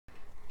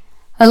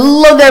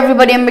Hello there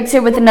everybody, I'm mbrickz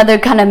here with another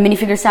kind of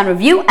minifigure stand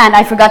review, and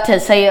I forgot to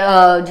say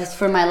just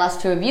for my last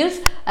two reviews,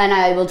 and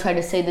I will try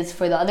to say this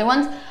for the other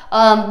ones,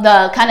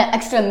 the kind of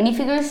extra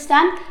minifigure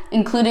stand,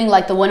 including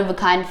like the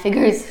one-of-a-kind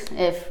figures,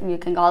 if you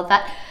can call it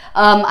that.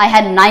 I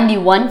had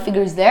 91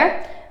 figures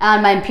there,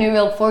 and my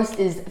Imperial Force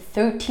is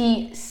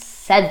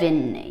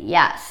 37.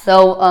 Yeah,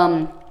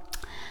 so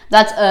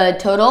that's a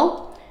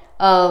total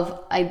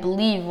of, I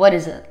believe, what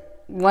is it,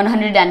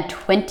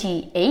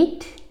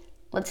 128?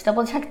 Let's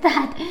double check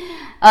that.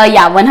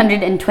 Yeah,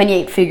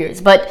 128 figures.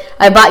 But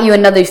I bought you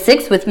another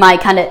 6 with my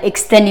kind of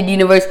extended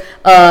universe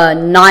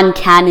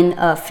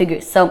non-canon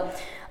figures. So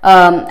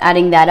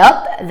adding that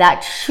up,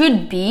 that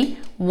should be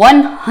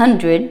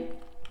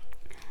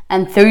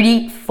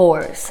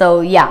 134.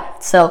 So yeah,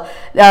 so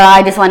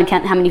I just want to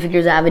count how many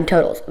figures I have in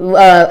totals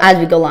as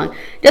we go along.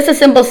 Just a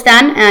simple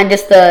stand and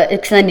just the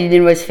extended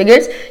universe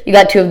figures. You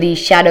got 2 of the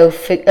Shadow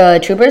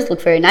Troopers,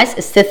 look very nice.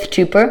 A Sith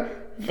Trooper.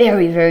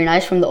 Very, very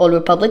nice, from the Old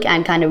Republic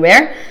and kind of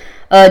rare.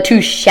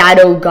 2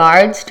 Shadow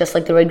Guards, just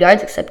like the Red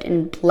Guards, except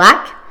in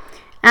black.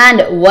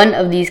 And 1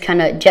 of these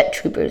kind of Jet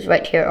Troopers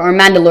right here, or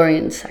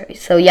Mandalorians, sorry.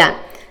 So yeah,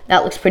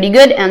 that looks pretty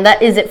good, and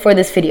that is it for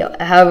this video,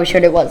 however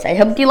short it was. I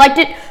hope you liked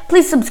it.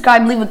 Please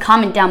subscribe, leave a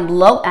comment down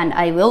below, and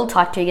I will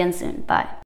talk to you again soon. Bye.